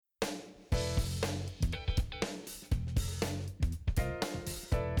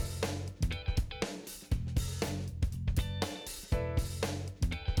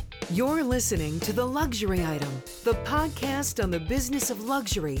You're listening to The Luxury Item, the podcast on the business of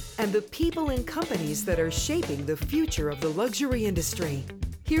luxury and the people and companies that are shaping the future of the luxury industry.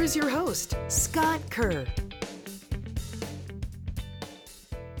 Here's your host, Scott Kerr.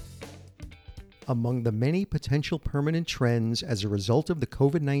 Among the many potential permanent trends as a result of the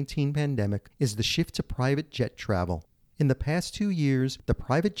COVID-19 pandemic is the shift to private jet travel. In the past 2 years, the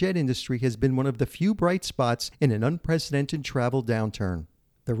private jet industry has been one of the few bright spots in an unprecedented travel downturn.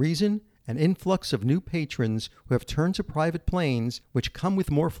 The reason? An influx of new patrons who have turned to private planes, which come with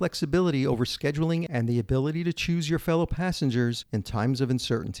more flexibility over scheduling and the ability to choose your fellow passengers in times of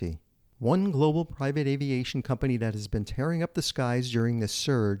uncertainty. One global private aviation company that has been tearing up the skies during this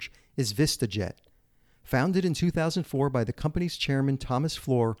surge is VistaJet. Founded in 2004 by the company's chairman Thomas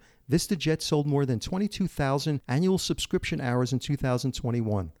Floor, VistaJet sold more than 22,000 annual subscription hours in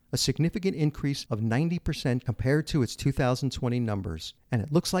 2021, a significant increase of 90% compared to its 2020 numbers. And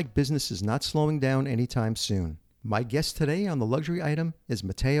it looks like business is not slowing down anytime soon. My guest today on The Luxury Item is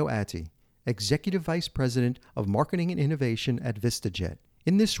Matteo Atti, Executive Vice President of Marketing and Innovation at VistaJet.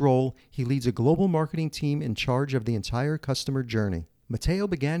 In this role, he leads a global marketing team in charge of the entire customer journey. Matteo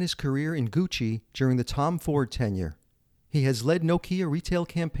began his career in Gucci during the Tom Ford tenure. He has led Nokia retail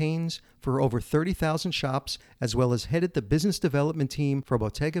campaigns for over 30,000 shops, as well as headed the business development team for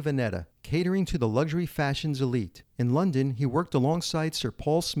Bottega Veneta, catering to the luxury fashions elite. In London, he worked alongside Sir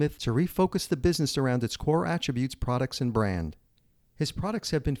Paul Smith to refocus the business around its core attributes, products, and brand. His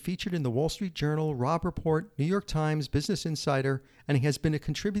products have been featured in the Wall Street Journal, Robb Report, New York Times, Business Insider, and he has been a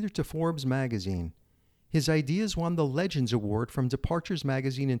contributor to Forbes magazine. His ideas won the Legends Award from Departures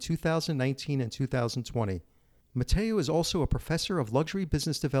magazine in 2019 and 2020. Matteo is also a professor of luxury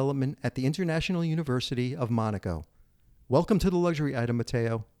business development at the International University of Monaco. Welcome to The Luxury Item,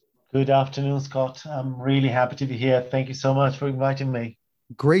 Matteo. Good afternoon, Scott. I'm really happy to be here. Thank you so much for inviting me.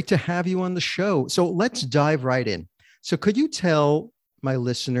 Great to have you on the show. So let's dive right in. So could you tell my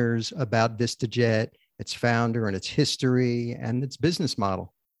listeners about VistaJet, its founder and its history and its business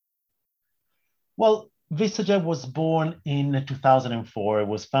model? Well, VistaJet was born in 2004. It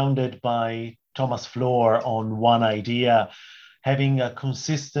was founded by Thomas Floor on one idea, having a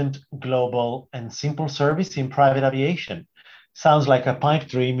consistent, global, and simple service in private aviation. Sounds like a pipe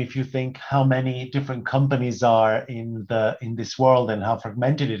dream if you think how many different companies are in this world and how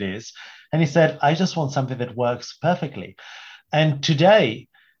fragmented it is. And he said, I just want something that works perfectly. And today,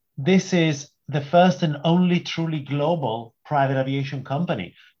 this is the first and only truly global private aviation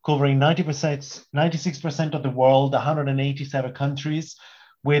company, covering 96% of the world, 187 countries,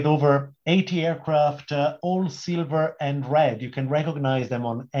 with over 80 aircraft, all silver and red. You can recognize them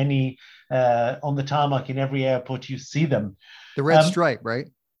on on the tarmac in every airport you see them. The red stripe, right?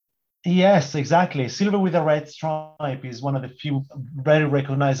 Yes, exactly. Silver with a red stripe is one of the few very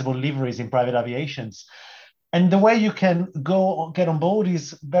recognizable liveries in private aviations. And the way you can get on board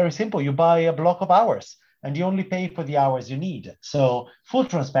is very simple. You buy a block of hours and you only pay for the hours you need. So full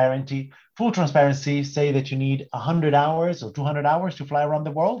transparency, say that you need 100 hours or 200 hours to fly around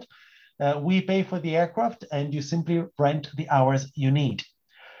the world. We pay for the aircraft and you simply rent the hours you need.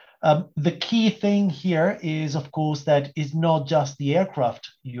 The key thing here is, of course, that it's not just the aircraft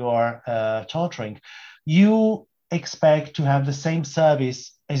you're chartering. You expect to have the same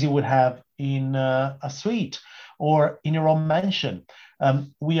service as you would have in a suite or in your own mansion.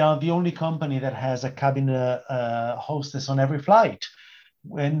 We are the only company that has a cabin hostess on every flight,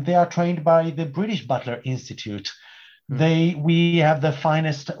 and they are trained by the British Butler Institute. We have the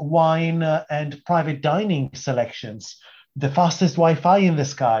finest wine and private dining selections, the fastest Wi-Fi in the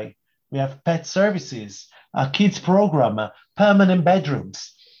sky. We have pet services, a kids program, permanent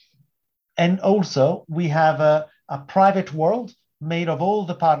bedrooms. And also we have a private world made of all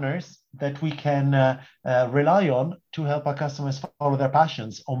the partners that we can rely on to help our customers follow their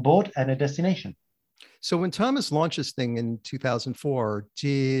passions on board and a destination. So when Thomas launched this thing in 2004,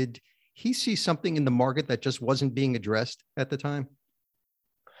 did he see something in the market that just wasn't being addressed at the time?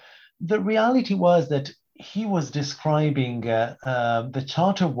 The reality was that he was describing the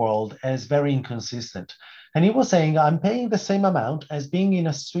charter world as very inconsistent. And he was saying, I'm paying the same amount as being in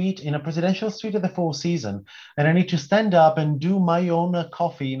a suite, in a presidential suite at the Four Seasons, and I need to stand up and do my own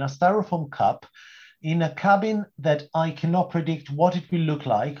coffee in a styrofoam cup in a cabin that I cannot predict what it will look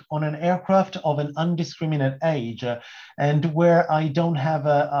like on an aircraft of an undiscriminate age, and where I don't have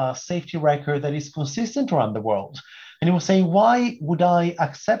a safety record that is consistent around the world. And he was saying, why would I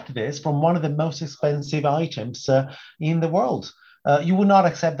accept this from one of the most expensive items in the world? You would not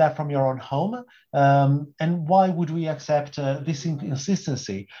accept that from your own home. And why would we accept this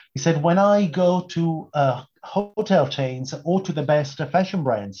inconsistency? He said, when I go to hotel chains or to the best fashion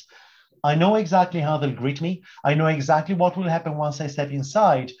brands, I know exactly how they'll greet me. I know exactly what will happen once I step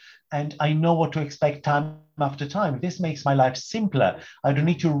inside, and I know what to expect time after time. This makes my life simpler. I don't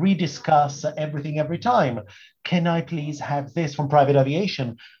need to rediscuss everything every time. Can I please have this from private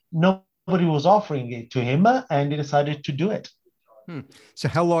aviation? Nobody was offering it to him, and he decided to do it. So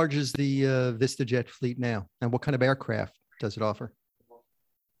how large is the VistaJet fleet now? And what kind of aircraft does it offer?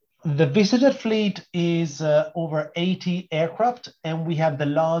 The VistaJet fleet is over 80 aircraft, and we have the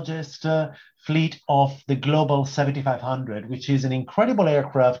largest fleet of the Global 7500, which is an incredible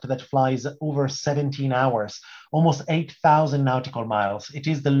aircraft that flies over 17 hours, almost 8,000 nautical miles. It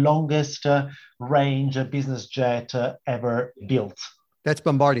is the longest range business jet ever built. That's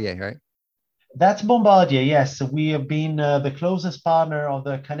Bombardier, right? That's Bombardier, yes. We have been the closest partner of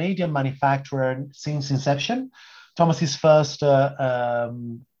the Canadian manufacturer since inception. Thomas's first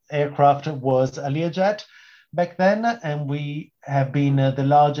aircraft was a Learjet back then, and we have been the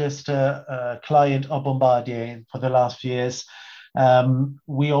largest client of Bombardier for the last few years.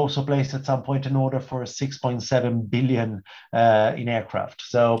 We also placed at some point an order for 6.7 billion in aircraft.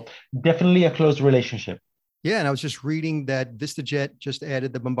 So definitely a close relationship. Yeah, and I was just reading that VistaJet just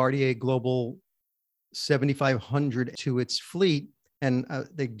added the Bombardier Global 7500 to its fleet, and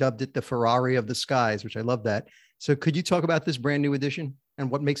they dubbed it the Ferrari of the skies, which I love that. So could you talk about this brand new edition and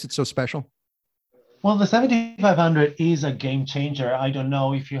what makes it so special? Well, the 7500 is a game changer. I don't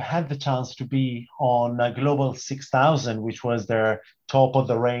know if you had the chance to be on a Global 6000, which was their top of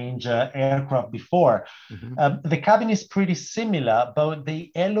the range aircraft before. The cabin is pretty similar, but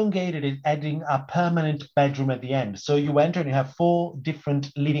they elongated it, adding a permanent bedroom at the end. So you enter and you have 4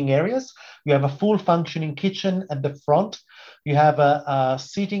 different living areas. You have a full functioning kitchen at the front. You have a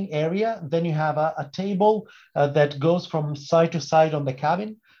seating area. Then you have a table that goes from side to side on the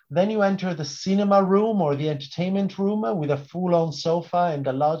cabin. Then you enter the cinema room or the entertainment room with a full-on sofa and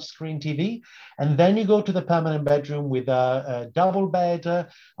a large screen TV. And then you go to the permanent bedroom with a double bed, a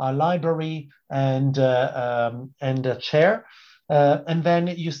library, and a chair. And then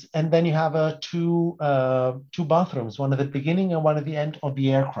you have two bathrooms, one at the beginning and one at the end of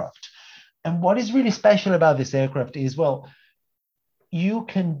the aircraft. And what is really special about this aircraft is, well, you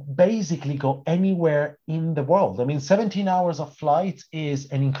can basically go anywhere in the world. I mean, 17 hours of flight is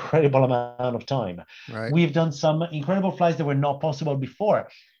an incredible amount of time. Right. We've done some incredible flights that were not possible before.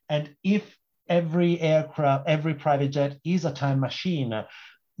 And if every aircraft, every private jet is a time machine,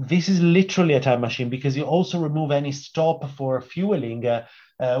 this is literally a time machine, because you also remove any stop for fueling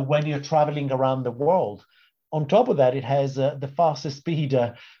when you're traveling around the world. On top of that, it has the fastest speed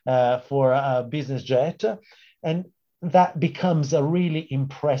for a business jet. And that becomes a really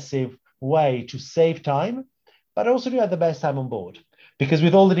impressive way to save time, but also to have the best time on board. Because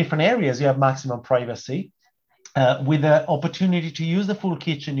with all the different areas, you have maximum privacy. With the opportunity to use the full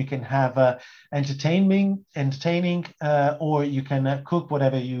kitchen, you can have entertaining, or you can cook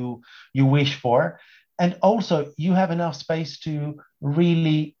whatever you wish for. And also, you have enough space to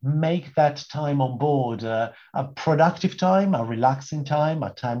really make that time on board a productive time, a relaxing time,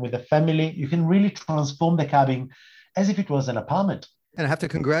 a time with the family. You can really transform the cabin as if it was an apartment. And I have to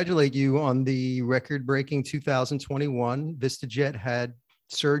congratulate you on the record-breaking 2021. VistaJet had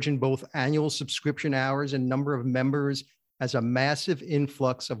surge in both annual subscription hours and number of members, as a massive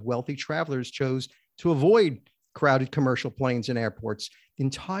influx of wealthy travelers chose to avoid crowded commercial planes and airports. The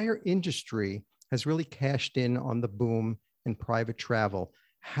entire industry has really cashed in on the boom in private travel.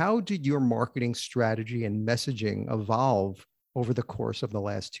 How did your marketing strategy and messaging evolve over the course of the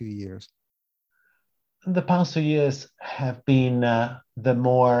last 2 years? The past 2 years have been the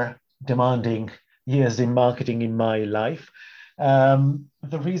more demanding years in marketing in my life.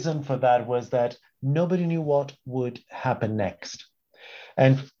 The reason for that was that nobody knew what would happen next.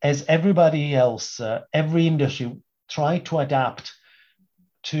 And as everybody else, every industry tried to adapt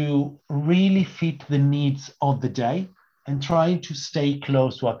to really fit the needs of the day and trying to stay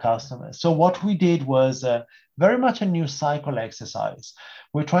close to our customers. So what we did was very much a new cycle exercise.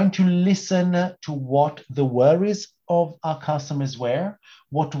 We're trying to listen to what the worries of our customers were,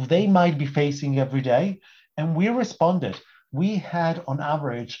 what they might be facing every day, and we responded. We had, on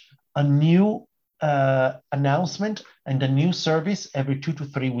average, a new announcement and a new service every 2 to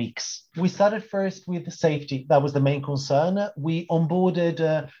 3 weeks. We started first with safety. That was the main concern. We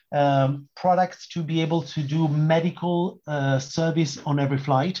onboarded products to be able to do medical service on every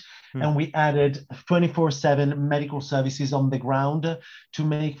flight. And we added 24/7 medical services on the ground to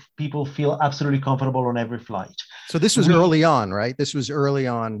make people feel absolutely comfortable on every flight. So this was early on, right? This was early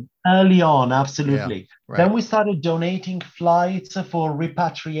on. Early on, absolutely. Yeah, right. Then we started donating flights for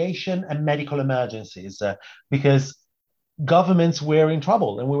repatriation and medical emergencies because governments were in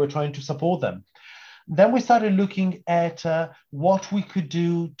trouble and we were trying to support them. Then we started looking at what we could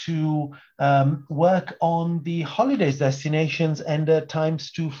do to work on the holidays destinations and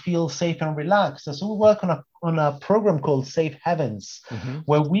times to feel safe and relaxed. So we work on a program called Safe Heavens,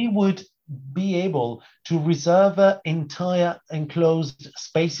 where we would be able to reserve entire enclosed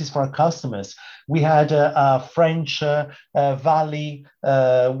spaces for our customers. We had a French valley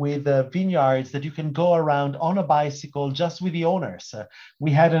with vineyards that you can go around on a bicycle just with the owners.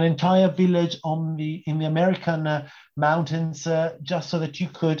 We had an entire village in the American mountains just so that you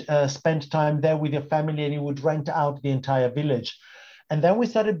could spend time there with your family and you would rent out the entire village. And then we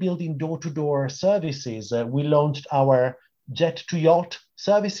started building door-to-door services. We launched our jet to yacht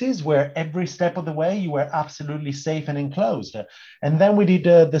services, where every step of the way you were absolutely safe and enclosed. And then we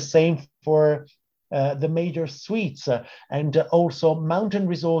did the same for the major suites and also mountain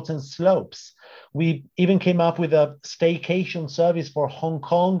resorts and slopes. We even came up with a staycation service for Hong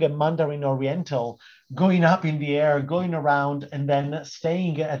Kong and Mandarin Oriental, going up in the air, going around, and then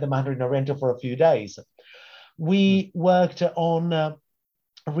staying at the Mandarin Oriental for a few days. We worked on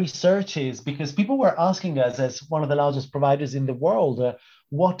researches because people were asking us, as one of the largest providers in the world,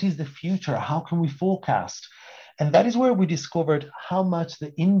 what is the future? How can we forecast? And that is where we discovered how much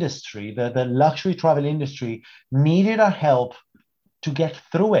the industry, the luxury travel industry, needed our help to get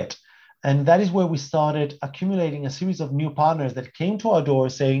through it. And that is where we started accumulating a series of new partners that came to our door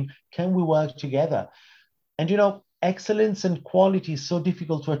saying, can we work together? And, you know, excellence and quality is so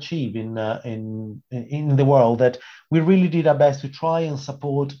difficult to achieve in the world that we really did our best to try and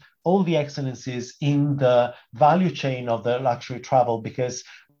support all the excellencies in the value chain of the luxury travel, because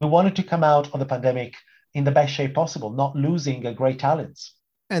we wanted to come out of the pandemic in the best shape possible, not losing great talents.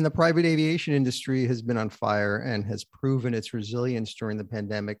 And the private aviation industry has been on fire and has proven its resilience during the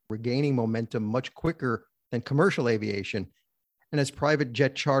pandemic, regaining momentum much quicker than commercial aviation. And as private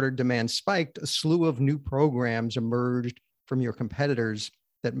jet charter demand spiked, a slew of new programs emerged from your competitors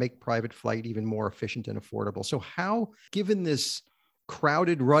that make private flight even more efficient and affordable. So how, given this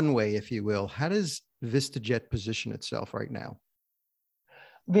crowded runway, if you will, how does VistaJet position itself right now?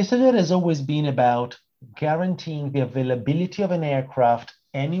 VistaJet has always been about guaranteeing the availability of an aircraft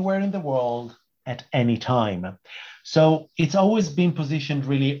anywhere in the world at any time. So it's always been positioned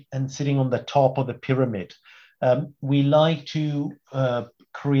really and sitting on the top of the pyramid. We like to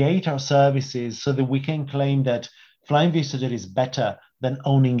create our services so that we can claim that flying VistaJet is better than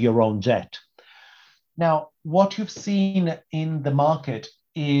owning your own jet. Now, what you've seen in the market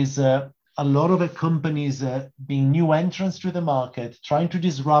is a lot of the companies being new entrants to the market, trying to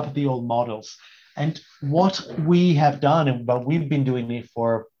disrupt the old models. And what we have done, and but we've been doing it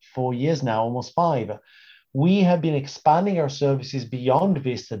for 4 years now, almost 5, we have been expanding our services beyond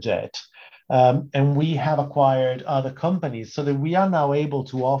VistaJet. And we have acquired other companies so that we are now able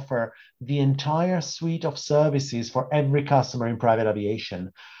to offer the entire suite of services for every customer in private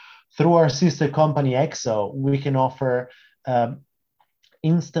aviation. Through our sister company, XO, we can offer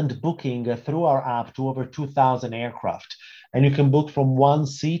instant booking through our app to over 2,000 aircraft. And you can book from one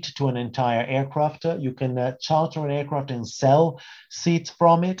seat to an entire aircraft. You can charter an aircraft and sell seats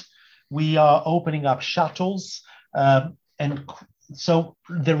from it. We are opening up shuttles. And so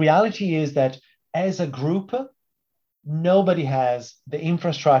the reality is that as a group, nobody has the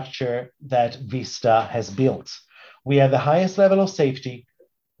infrastructure that Vista has built. We have the highest level of safety.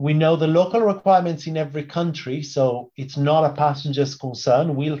 We know the local requirements in every country, so it's not a passenger's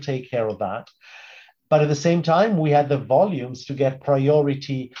concern. We'll take care of that. But at the same time, we had the volumes to get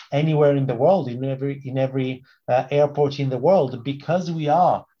priority anywhere in the world, in every airport in the world, because we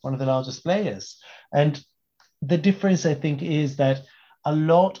are one of the largest players. And the difference, I think, is that a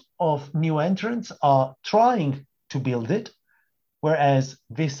lot of new entrants are trying to build it, whereas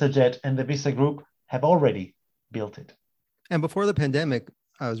VistaJet and the Vista Group have already built it. And before the pandemic,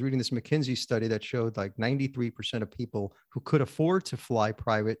 I was reading this McKinsey study that showed like 93% of people who could afford to fly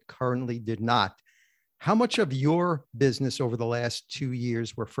private currently did not. How much of your business over the last 2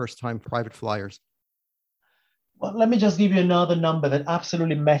 years were first-time private flyers? Well, let me just give you another number that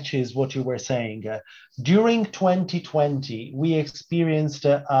absolutely matches what you were saying. During 2020, we experienced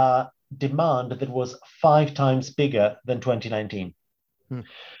a demand that was 5 times bigger than 2019. Hmm.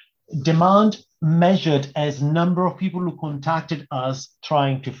 Demand measured as number of people who contacted us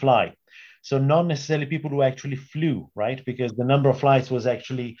trying to fly. So not necessarily people who actually flew, right? Because the number of flights was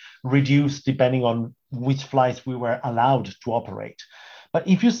actually reduced depending on which flights we were allowed to operate. But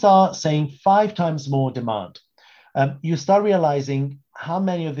if you start saying 5 times more demand, you start realizing how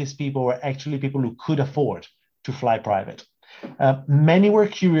many of these people were actually people who could afford to fly private. Many were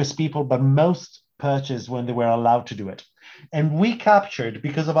curious people, but most purchased when they were allowed to do it. And we captured,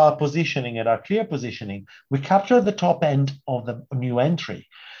 because of our positioning and our clear positioning, we captured the top end of the new entry.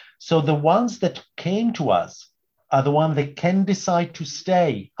 So the ones that came to us are the ones that can decide to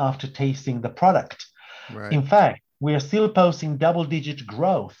stay after tasting the product. Right. In fact, we are still posting double-digit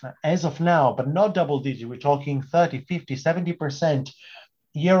growth as of now, but not double-digit. We're talking 30, 50, 70%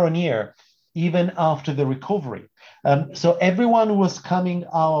 year on year, even after the recovery. So everyone who was coming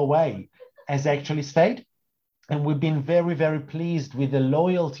our way has actually stayed. And we've been very, very pleased with the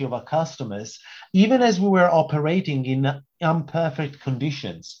loyalty of our customers, even as we were operating in imperfect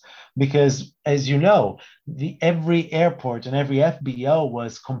conditions. Because, as you know, every airport and every FBO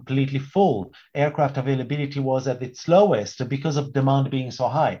was completely full. Aircraft availability was at its lowest because of demand being so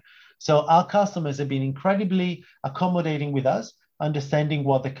high. So our customers have been incredibly accommodating with us, understanding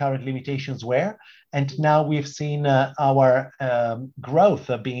what the current limitations were. And now we've seen our growth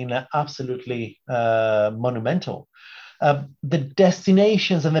being absolutely monumental. The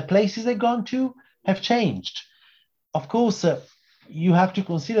destinations and the places they've gone to have changed. Of course, you have to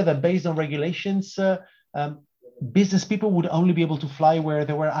consider that based on regulations, business people would only be able to fly where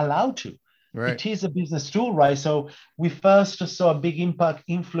they were allowed to. Right. It is a business tool, right? So we first saw a big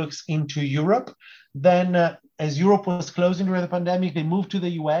influx into Europe. Then as Europe was closing during the pandemic, they moved to the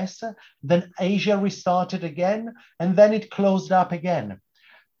US. Then Asia restarted again, and then it closed up again.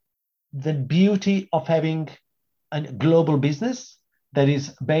 The beauty of having a global business that is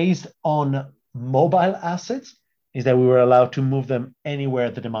based on mobile assets is that we were allowed to move them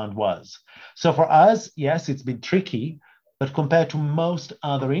anywhere the demand was. So for us, yes, it's been tricky, but compared to most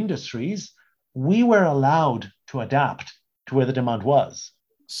other industries, we were allowed to adapt to where the demand was.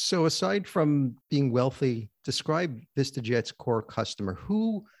 So aside from being wealthy, describe VistaJet's core customer.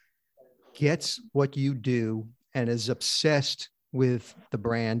 Who gets what you do and is obsessed with the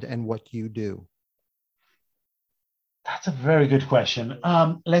brand and what you do? That's a very good question.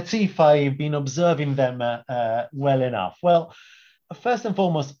 Let's see if I've been observing them well enough. Well, first and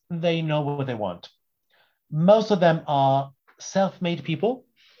foremost, they know what they want. Most of them are self-made people,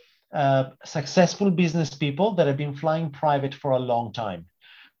 successful business people that have been flying private for a long time,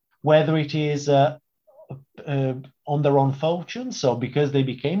 whether it is on their own fortune, so because they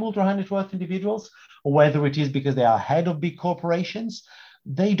became ultra high net worth individuals, or whether it is because they are head of big corporations,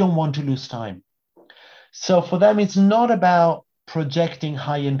 they don't want to lose time. So for them, it's not about projecting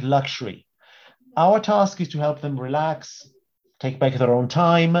high-end luxury. Our task is to help them relax, take back their own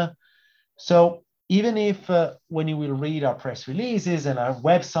time. So even if when you will read our press releases and our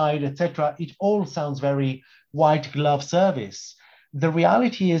website, etc., it all sounds very white glove service, the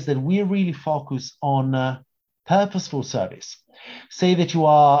reality is that we really focus on purposeful service. Say that you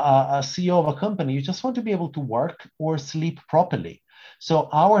are a CEO of a company, you just want to be able to work or sleep properly. So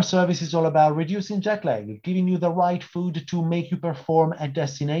our service is all about reducing jet lag, giving you the right food to make you perform at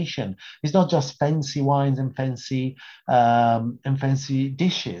destination. It's not just fancy wines and fancy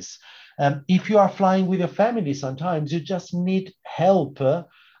dishes. If you are flying with your family, sometimes you just need help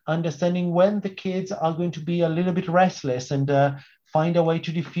understanding when the kids are going to be a little bit restless and find a way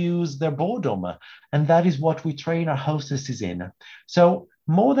to diffuse their boredom. And that is what we train our hostesses in. So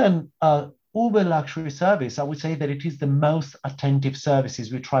more than Uber luxury service, I would say that it is the most attentive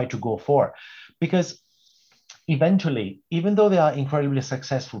services we try to go for, because eventually, even though they are incredibly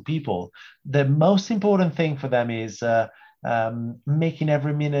successful people, the most important thing for them is making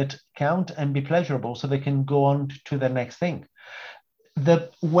every minute count and be pleasurable so they can go on to the next thing. The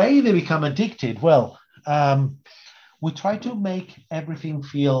way they become addicted, well, we try to make everything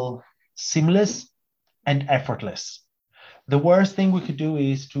feel seamless and effortless. The worst thing we could do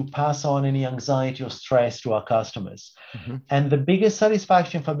is to pass on any anxiety or stress to our customers. Mm-hmm. And the biggest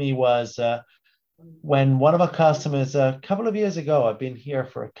satisfaction for me was when one of our customers a couple of years ago, I've been here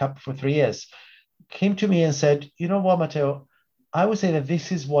for 3 years, came to me and said, you know what, Matteo, I would say that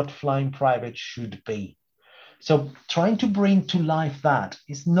this is what flying private should be. So trying to bring to life that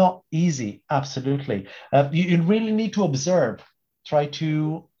is not easy, absolutely. You really need to observe, try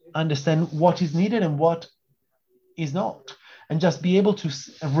to understand what is needed and what is not, and just be able to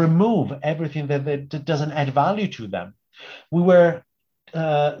remove everything that doesn't add value to them. We were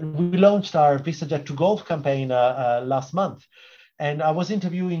we launched our VistaJet to Golf campaign last month. And I was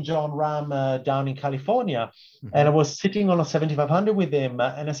interviewing John Ram down in California, and I was sitting on a 7500 with him.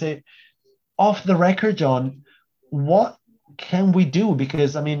 And I said, off the record, John, what can we do?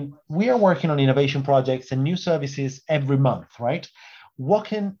 Because, I mean, we are working on innovation projects and new services every month, right? What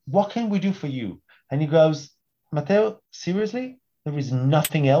can we do for you? And he goes, Matteo, seriously? There is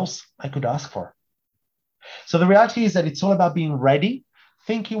nothing else I could ask for. So the reality is that it's all about being ready,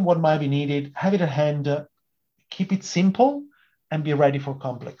 thinking what might be needed, have it at hand, keep it simple, and be ready for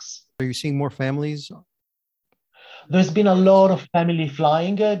complex. Are you seeing more families? There's been a lot of family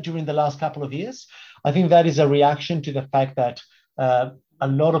flying during the last couple of years. I think that is a reaction to the fact that a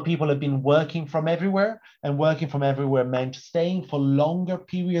lot of people have been working from everywhere, and working from everywhere meant staying for longer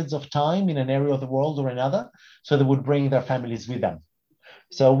periods of time in an area of the world or another, so they would bring their families with them.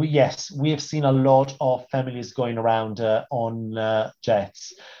 So we have seen a lot of families going around on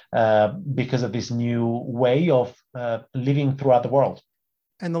jets because of this new way of living throughout the world.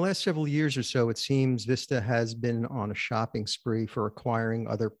 And the last several years or so, it seems Vista has been on a shopping spree for acquiring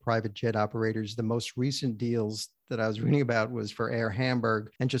other private jet operators. The most recent deals that I was reading about was for Air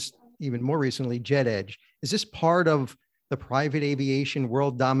Hamburg, and just even more recently, JetEdge. Is this part of the private aviation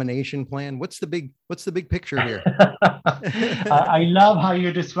world domination plan? What's the big picture here? I love how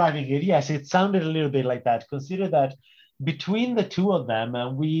you're describing it. Yes, it sounded a little bit like that. Consider that between the two of them,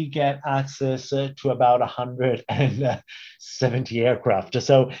 we get access to about 170 aircraft.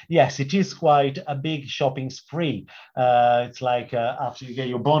 So yes, it is quite a big shopping spree. It's like after you get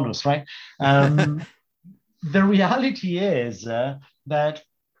your bonus, right? The reality is that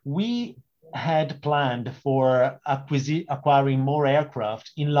we had planned for acquiring more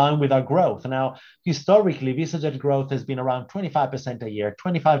aircraft in line with our growth. Now, historically, VistaJet growth has been around 25% a year,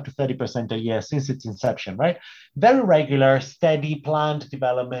 25 to 30% a year since its inception, right? Very regular, steady, planned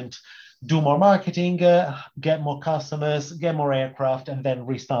development, do more marketing, get more customers, get more aircraft, and then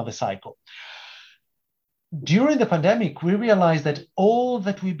restart the cycle. During the pandemic, we realized that all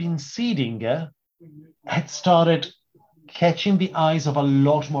that we've been seeding had started catching the eyes of a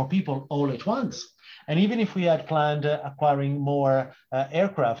lot more people all at once. And even if we had planned acquiring more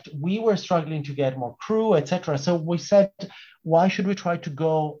aircraft, we were struggling to get more crew, etc. So we said, why should we try to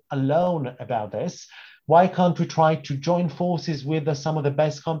go alone about this? Why can't we try to join forces with some of the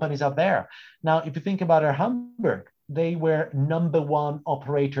best companies out there? Now, if you think about Air Hamburg, they were #1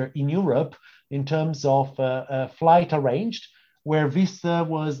 operator in Europe in terms of flight arranged, where Vista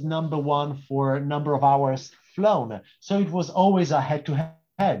was #1 for number of hours flown. So it was always a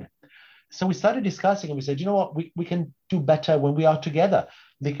head-to-head. So we started discussing and we said, you know what, we can do better when we are together,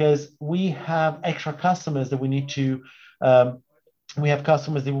 because we have extra customers that we need to, we have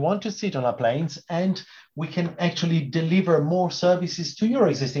customers that want to sit on our planes, and we can actually deliver more services to your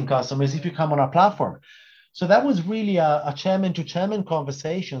existing customers if you come on our platform. So that was really a chairman-to-chairman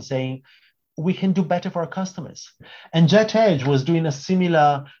conversation saying, we can do better for our customers. And JetEdge was doing a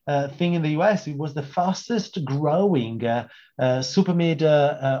similar thing in the US. It was the fastest growing super mid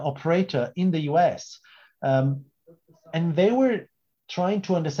operator in the US. And they were trying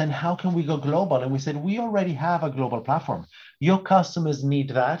to understand, how can we go global? And we said, we already have a global platform. Your customers need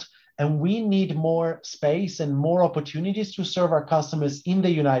that. And we need more space and more opportunities to serve our customers in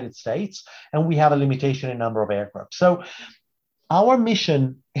the United States. And we have a limitation in number of aircraft. So our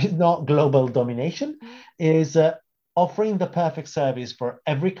mission is not global domination, is offering the perfect service for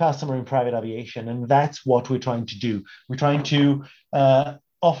every customer in private aviation. And that's what we're trying to do. We're trying to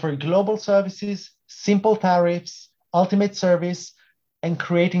offer global services, simple tariffs, ultimate service, and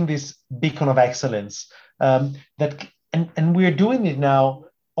creating this beacon of excellence. And we're doing it now,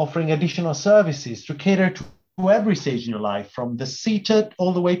 offering additional services to cater to every stage in your life, from the seated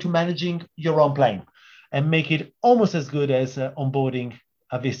all the way to managing your own plane, and make it almost as good as onboarding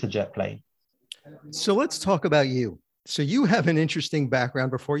a VistaJet plane. So let's talk about you. So you have an interesting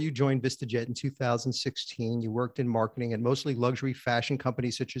background. Before you joined VistaJet in 2016, you worked in marketing at mostly luxury fashion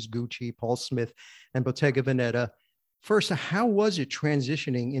companies such as Gucci, Paul Smith, and Bottega Veneta. First, how was it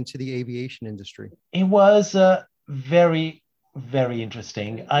transitioning into the aviation industry? It was very, very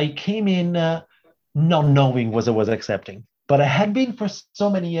interesting. I came in not knowing what I was accepting. But I had been for so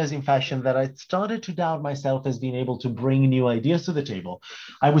many years in fashion that I started to doubt myself as being able to bring new ideas to the table.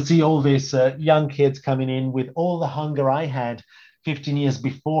 I would see all these young kids coming in with all the hunger I had 15 years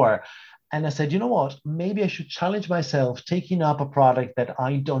before. And I said, you know what, maybe I should challenge myself taking up a product that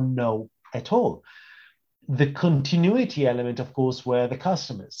I don't know at all. The continuity element, of course, were the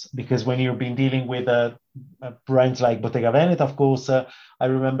customers, because when you've been dealing with brands like Bottega Veneta, of course, I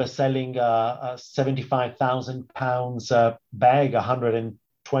remember selling a 75,000 pounds bag,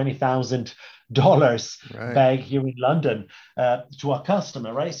 $120,000 Right. bag here in London to a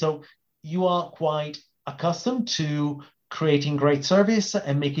customer, right? So you are quite accustomed to creating great service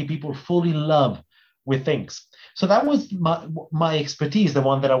and making people fall in love with things. So that was my expertise, the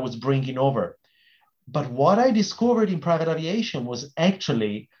one that I was bringing over. But what I discovered in private aviation was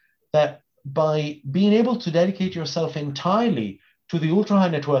actually that by being able to dedicate yourself entirely to the ultra high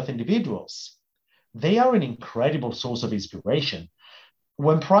net worth individuals, they are an incredible source of inspiration.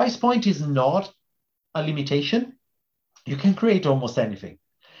 When price point is not a limitation, you can create almost anything.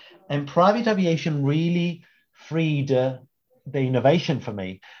 And private aviation really freed the innovation for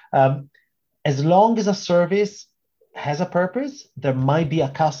me. As long as a service has a purpose, there might be a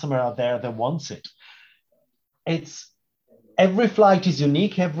customer out there that wants it. It's every flight is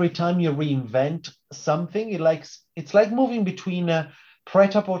unique. Every time you reinvent something, it's like moving between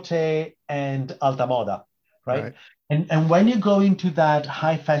pret-a-porter and alta moda, right? Right. And when you go into that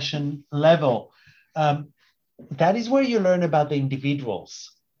high fashion level, that is where you learn about the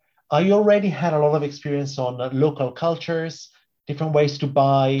individuals. I already had a lot of experience on local cultures, different ways to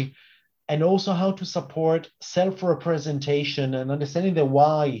buy, and also how to support self-representation and understanding the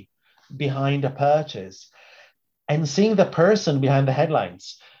why behind a purchase and seeing the person behind the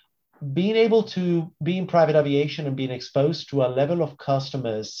headlines. Being able to be in private aviation and being exposed to a level of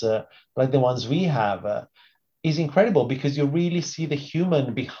customers like the ones we have is incredible, because you really see the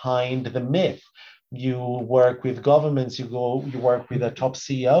human behind the myth. You work with governments, you work with the top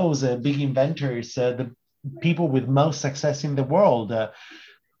CEOs, big inventors, the people with most success in the world,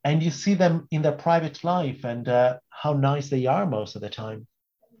 and you see them in their private life and how nice they are most of the time.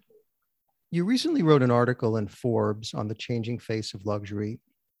 You recently wrote an article in Forbes on the changing face of luxury.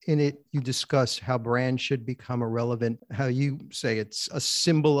 In it, you discuss how brands should become irrelevant, how you say it's a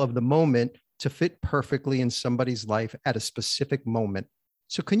symbol of the moment to fit perfectly in somebody's life at a specific moment.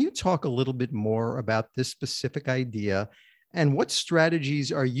 So can you talk a little bit more about this specific idea, and what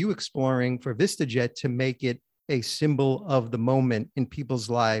strategies are you exploring for VistaJet to make it a symbol of the moment in people's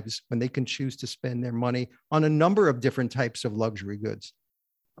lives when they can choose to spend their money on a number of different types of luxury goods?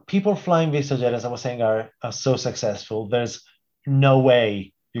 People flying VistaJet, as I was saying, are so successful. There's no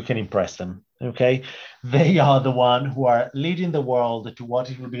way you can impress them. Okay, they are the one who are leading the world to what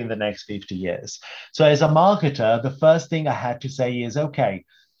it will be in the next 50 years. So, as a marketer, the first thing I had to say is, okay,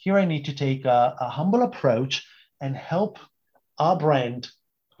 here I need to take a humble approach and help our brand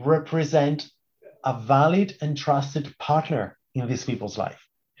represent a valid and trusted partner in these people's life.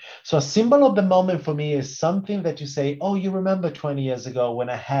 So a symbol of the moment for me is something that you say, oh, you remember 20 years ago when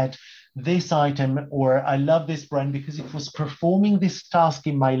I had this item, or I love this brand because it was performing this task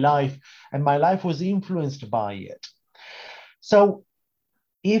in my life and my life was influenced by it. So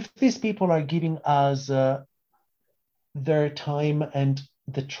if these people are giving us their time and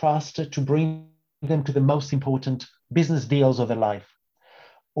the trust to bring them to the most important business deals of their life,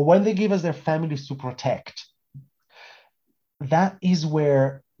 or when they give us their families to protect, that is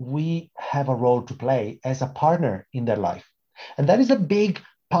where we have a role to play as a partner in their life. And that is a big,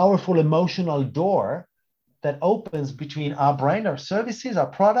 powerful emotional door that opens between our brand, our services, our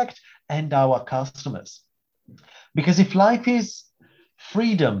product, and our customers. Because if life is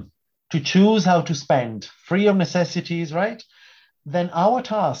freedom to choose how to spend, free of necessities, right? Then our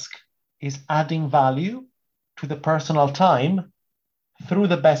task is adding value to the personal time through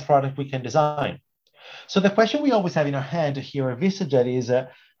the best product we can design. So the question we always have in our head here at VistaJet is,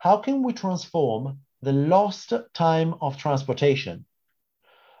 how can we transform the lost time of transportation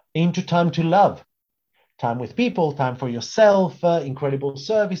into time to love, time with people, time for yourself, incredible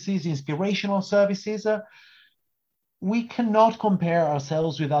services, inspirational services? We cannot compare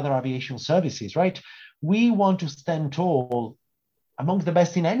ourselves with other aviation services, right? We want to stand tall amongst the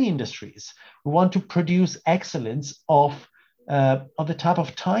best in any industries. We want to produce excellence of the type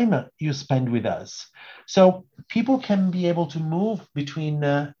of time you spend with us. So people can be able to move between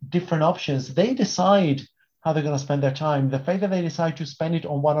different options. They decide how they're going to spend their time. The fact that they decide to spend it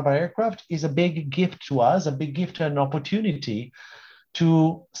on one of our aircraft is a big gift to us, a big gift and an opportunity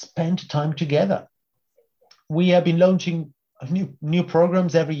to spend time together. We have been launching new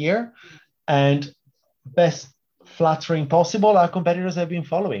programs every year, and best flattering possible, our competitors have been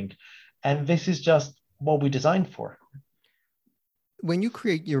following. And this is just what we designed for. When you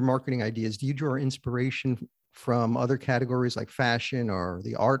create your marketing ideas, do you draw inspiration from other categories like fashion or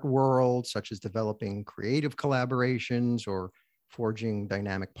the art world, such as developing creative collaborations or forging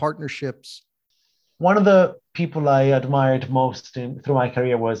dynamic partnerships? One of the people I admired most through my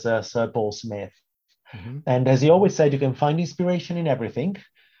career was Sir Paul Smith. Mm-hmm. And as he always said, you can find inspiration in everything.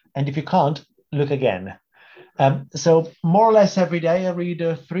 And if you can't, look again. So more or less every day, I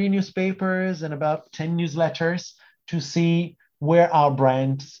read 3 newspapers and about 10 newsletters to see where our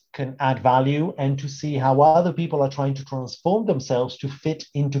brands can add value and to see how other people are trying to transform themselves to fit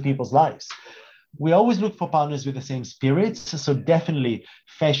into people's lives. We always look for partners with the same spirits. So definitely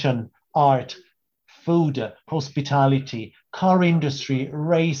fashion, art, food, hospitality, car industry,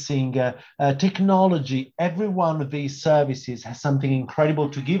 racing, technology. Every one of these services has something incredible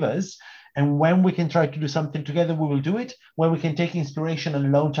to give us. And when we can try to do something together, we will do it. When we can take inspiration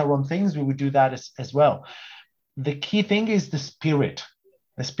and launch our own things, we will do that as well. The key thing is the spirit.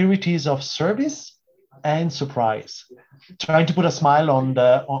 The spirit is of service and surprise, trying to put a smile on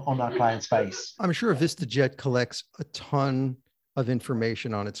our client's face. I'm sure VistaJet collects a ton of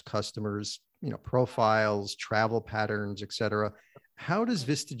information on its customers, profiles, travel patterns, etc. How does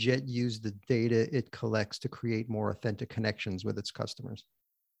VistaJet use the data it collects to create more authentic connections with its customers?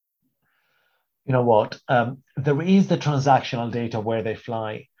 You know what? There is the transactional data where they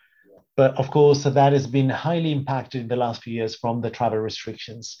fly. But of course, that has been highly impacted in the last few years from the travel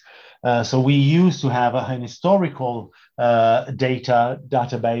restrictions. So we used to have an historical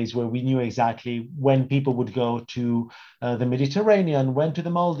database where we knew exactly when people would go to the Mediterranean, when to the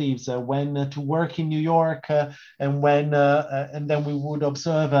Maldives, when to work in New York, and then we would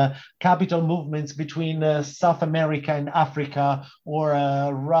observe capital movements between South America and Africa, or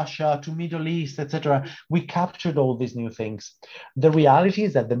Russia to Middle East, etc. We captured all these new things. The reality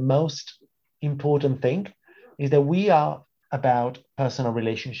is that the most important thing is that we are about personal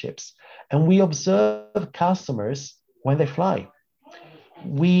relationships, and we observe customers when they fly.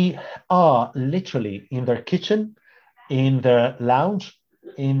 We are literally in their kitchen, in their lounge,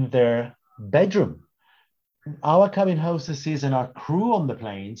 in their bedroom. Our cabin hostesses and our crew on the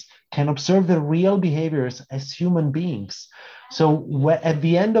planes can observe the real behaviors as human beings. So at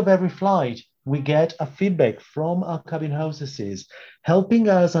the end of every flight, we get a feedback from our cabin hostesses, helping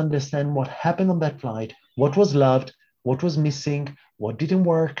us understand what happened on that flight, what was loved, what was missing, what didn't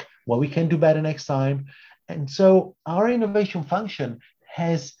work, what we can do better next time. And so our innovation function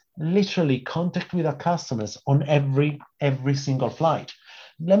has literally contact with our customers on every single flight.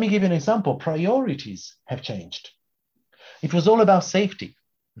 Let me give you an example. Priorities have changed. It was all about safety,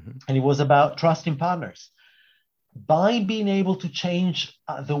 and it was about trusting partners. By being able to change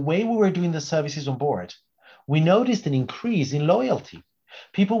the way we were doing the services on board, we noticed an increase in loyalty.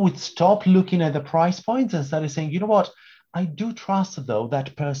 People would stop looking at the price points and started saying, you know what, I do trust, though,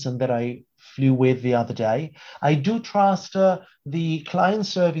 that person that I flew with the other day. I do trust the client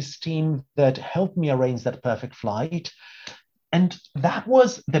service team that helped me arrange that perfect flight. And that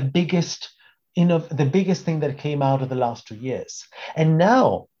was the biggest thing that came out of the last 2 years. And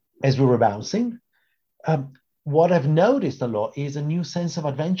now, as we were bouncing, what I've noticed a lot is a new sense of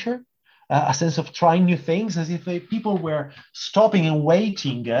adventure, a sense of trying new things, as if people were stopping and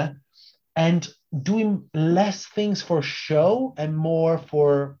waiting and doing less things for show and more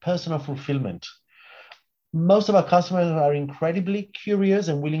for personal fulfillment. Most of our customers are incredibly curious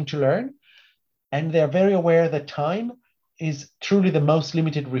and willing to learn, and they're very aware that time is truly the most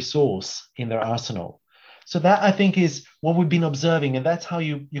limited resource in their arsenal. So that, I think, is what we've been observing, and that's how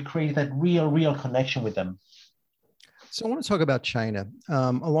you create that real connection with them. So I want to talk about China.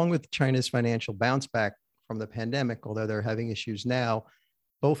 Along with China's financial bounce back from the pandemic, although they're having issues now,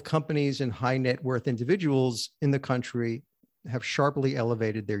 both companies and high net worth individuals in the country have sharply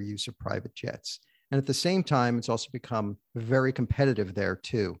elevated their use of private jets. And at the same time, it's also become very competitive there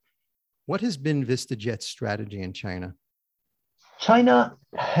too. What has been VistaJet's strategy in China? China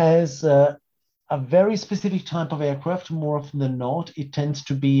has a very specific type of aircraft. More often than not, it tends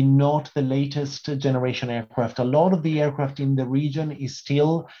to be not the latest generation aircraft. A lot of the aircraft in the region is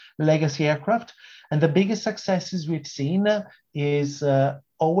still legacy aircraft. And the biggest successes we've seen is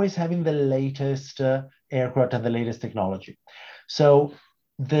always having the latest aircraft and the latest technology. So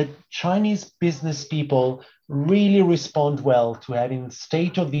the Chinese business people really respond well to having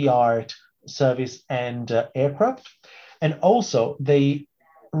state-of-the-art service and aircraft. And also, they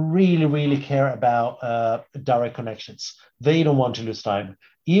really care about direct connections. They don't want to lose time,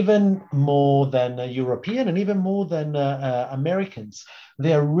 even more than European and even more than Americans.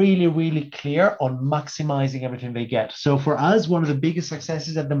 They are really clear on maximizing everything they get. So for us, one of the biggest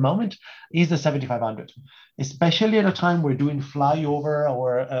successes at the moment is the 7500, especially at a time where doing flyover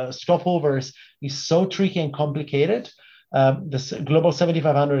or stopovers is so tricky and complicated. The Global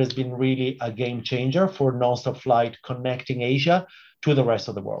 7500 has been really a game changer for nonstop flight connecting Asia to the rest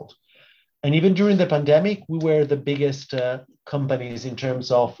of the world. And even during the pandemic, we were the biggest companies in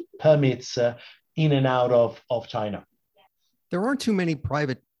terms of permits in and out of China. There aren't too many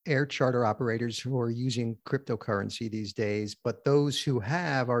private air charter operators who are using cryptocurrency these days, but those who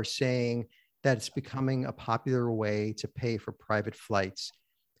have are saying that it's becoming a popular way to pay for private flights.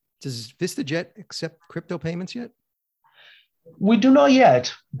 Does VistaJet accept crypto payments yet? We do not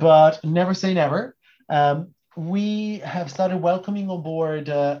yet, but never say never. We have started welcoming on board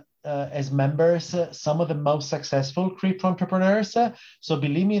as members some of the most successful crypto entrepreneurs. So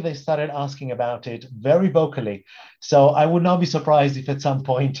believe me, they started asking about it very vocally. So I would not be surprised if at some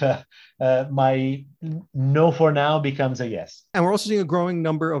point my no for now becomes a yes. And we're also seeing a growing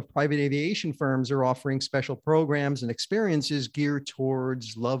number of private aviation firms are offering special programs and experiences geared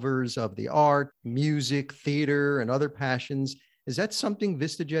towards lovers of the art, music, theater, and other passions. Is that something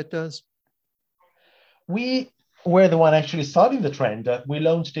VistaJet does? We were the one actually starting the trend. We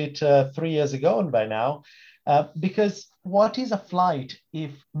launched it 3 years ago, and by now, because what is a flight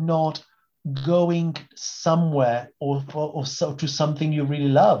if not going somewhere or so to something you really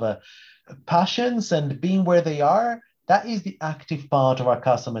love? Passions and being where they are, that is the active part of our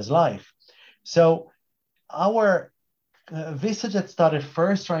customer's life. So our VistaJet started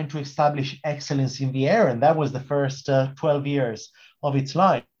first trying to establish excellence in the air, and that was the first 12 years of its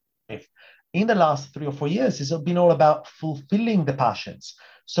life. In the last 3 or 4 years, it's been all about fulfilling the passions.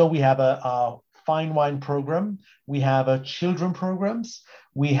 So we have a fine wine program, we have children programs,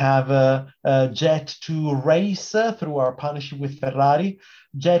 we have a jet to race through our partnership with Ferrari,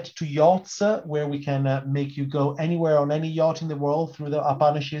 jet to yachts, where we can make you go anywhere on any yacht in the world through our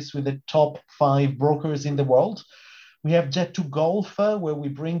partnerships with the top 5 brokers in the world. We have jet to golf, where we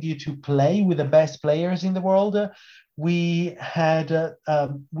bring you to play with the best players in the world. We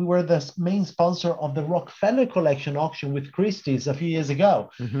were the main sponsor of the Rockefeller Collection auction with Christie's a few years ago.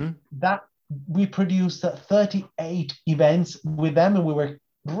 Mm-hmm. That we produced 38 events with them, and we were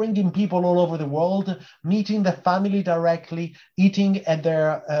bringing people all over the world, meeting the family directly, eating at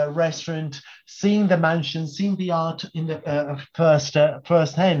their restaurant, seeing the mansion, seeing the art in the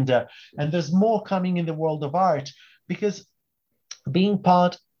first hand. And there's more coming in the world of art, because being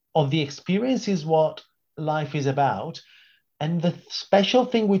part of the experience is what life is about. And the special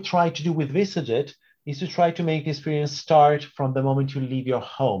thing we try to do with VistaJet is to try to make the experience start from the moment you leave your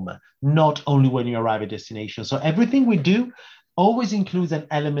home, not only when you arrive at destination. So everything we do always includes an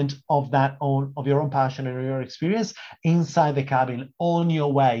element of your own passion and your experience inside the cabin on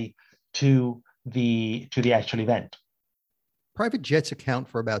your way to the actual event. Private jets account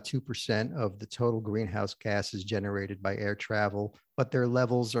for about 2% of the total greenhouse gases generated by air travel, but their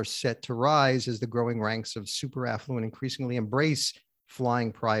levels are set to rise as the growing ranks of super affluent increasingly embrace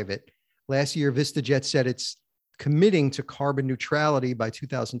flying private. Last year, VistaJet said it's committing to carbon neutrality by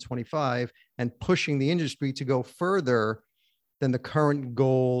 2025 and pushing the industry to go further than the current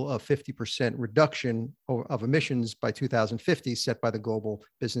goal of 50% reduction of emissions by 2050 set by the global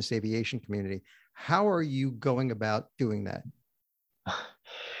business aviation community. How are you going about doing that?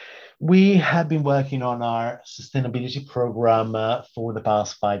 We have been working on our sustainability program for the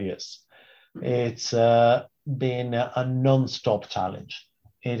past 5 years. It's been a non-stop challenge.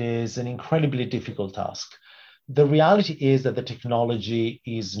 It is an incredibly difficult task. The reality is that the technology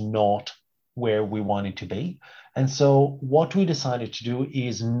is not where we want it to be. And so what we decided to do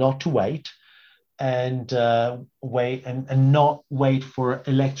is not to wait and not wait for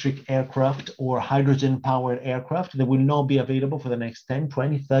electric aircraft or hydrogen powered aircraft that will not be available for the next 10,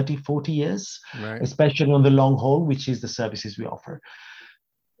 20, 30, 40 years, right, especially on the long haul, which is the services we offer.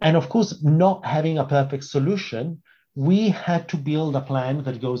 And of course, not having a perfect solution, we had to build a plan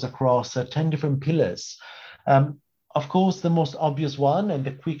that goes across 10 different pillars. Of course, the most obvious one and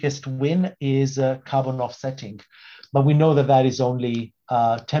the quickest win is carbon offsetting, but we know that that is only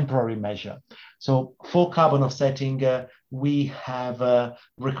a temporary measure. So for carbon offsetting, we have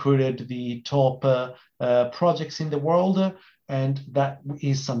recruited the top projects in the world, and that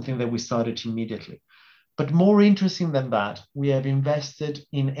is something that we started immediately. But more interesting than that, we have invested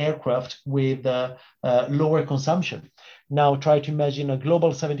in aircraft with lower consumption. Now try to imagine a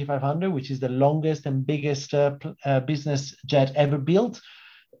Global 7500, which is the longest and biggest business jet ever built,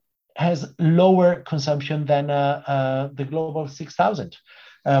 has lower consumption than the Global 6000.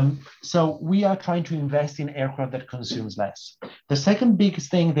 So we are trying to invest in aircraft that consumes less. The second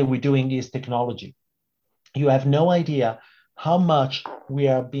biggest thing that we're doing is technology. You have no idea how much we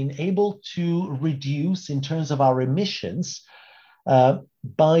are being able to reduce in terms of our emissions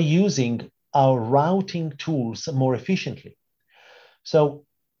by using our routing tools more efficiently. So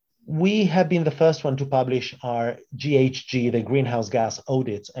We have been the first one to publish our GHG, the greenhouse gas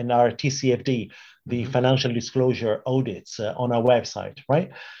audits, and our TCFD, the financial disclosure audits on our website,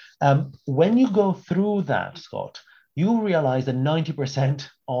 right? When you go through that, Scott, you realize that 90%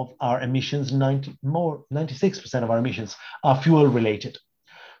 of our emissions, 96% of our emissions are fuel related.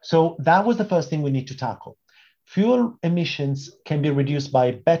 So that was the first thing we need to tackle. Fuel emissions can be reduced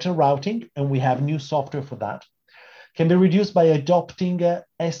by better routing, and we have new software for that. Can be reduced by adopting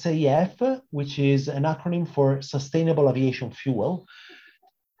SAF, which is an acronym for Sustainable Aviation Fuel,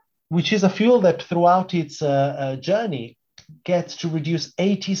 which is a fuel that throughout its journey gets to reduce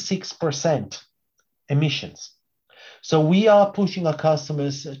 86% emissions. So we are pushing our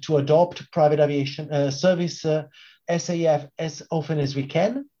customers to adopt private aviation service SAF as often as we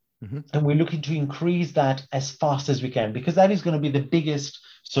can. And we're looking to increase that as fast as we can, because that is going to be the biggest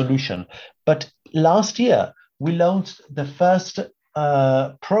solution. But last year, we launched the first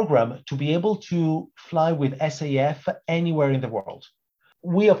program to be able to fly with SAF anywhere in the world.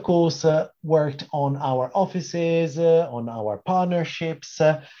 We, of course, worked on our offices, on our partnerships,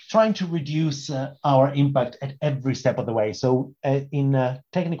 trying to reduce our impact at every step of the way. So in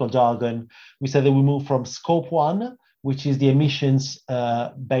technical jargon, we said that we move from scope 1, which is the emissions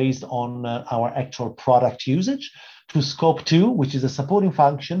based on our actual product usage, to scope 2, which is a supporting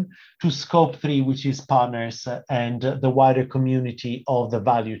function, to scope 3, which is partners and the wider community of the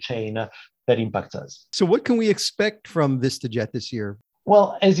value chain that impacts us. So what can we expect from VistaJet this year?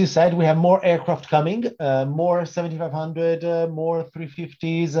 Well, as you said, we have more aircraft coming, more 7500, more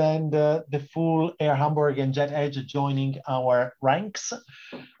 350s, and the full Air Hamburg and Jet Edge joining our ranks.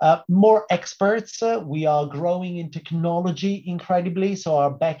 More experts. We are growing in technology incredibly, so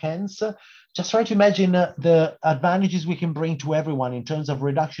our backends. Just try to imagine the advantages we can bring to everyone in terms of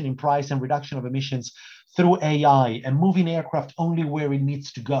reduction in price and reduction of emissions through AI and moving aircraft only where it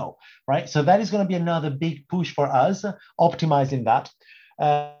needs to go, right? So that is going to be another big push for us, optimizing that.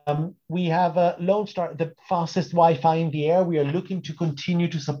 We have launched the fastest Wi-Fi in the air. We are looking to continue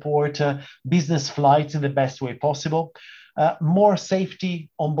to support business flights in the best way possible. More safety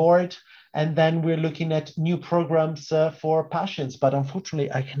on board. And then we're looking at new programs for passions, but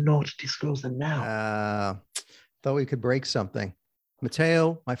unfortunately, I cannot disclose them now. Thought we could break something.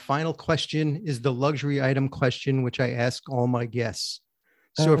 Matteo, my final question is the luxury item question, which I ask all my guests.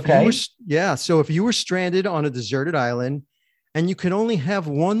 So if you were stranded on a deserted island and you could only have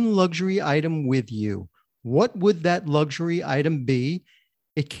one luxury item with you, what would that luxury item be?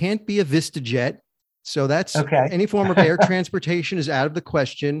 It can't be a VistaJet. So that's any form of air transportation is out of the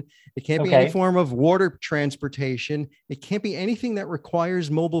question. It can't be any form of water transportation. It can't be anything that requires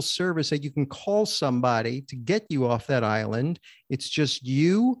mobile service that you can call somebody to get you off that island. It's just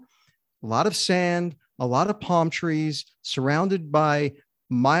you, a lot of sand, a lot of palm trees, surrounded by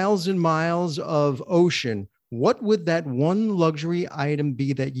miles and miles of ocean. What would that one luxury item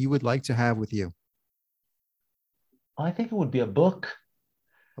be that you would like to have with you? I think it would be a book.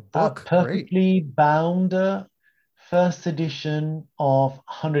 A book, perfectly bound first edition of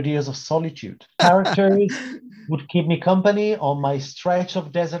 100 Years of Solitude. Characters would keep me company on my stretch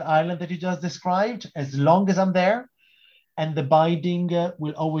of desert island that you just described, as long as I'm there. And the binding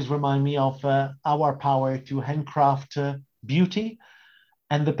will always remind me of our power to handcraft beauty.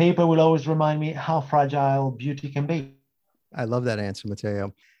 And the paper will always remind me how fragile beauty can be. I love that answer,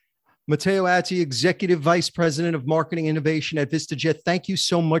 Matteo. Matteo Atti, Executive Vice President of Marketing Innovation at VistaJet. Thank you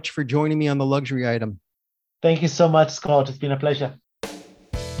so much for joining me on the luxury item. Thank you so much, Scott. It's been a pleasure.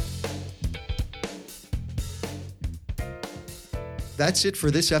 That's it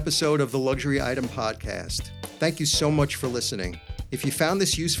for this episode of the Luxury Item Podcast. Thank you so much for listening. If you found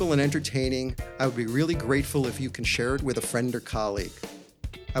this useful and entertaining, I would be really grateful if you can share it with a friend or colleague.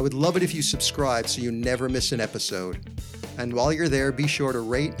 I would love it if you subscribe so you never miss an episode. And while you're there, be sure to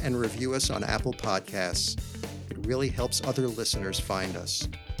rate and review us on Apple Podcasts. It really helps other listeners find us.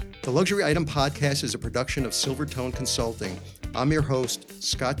 The Luxury Item Podcast is a production of Silvertone Consulting. I'm your host,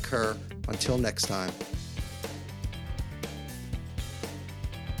 Scott Kerr. Until next time.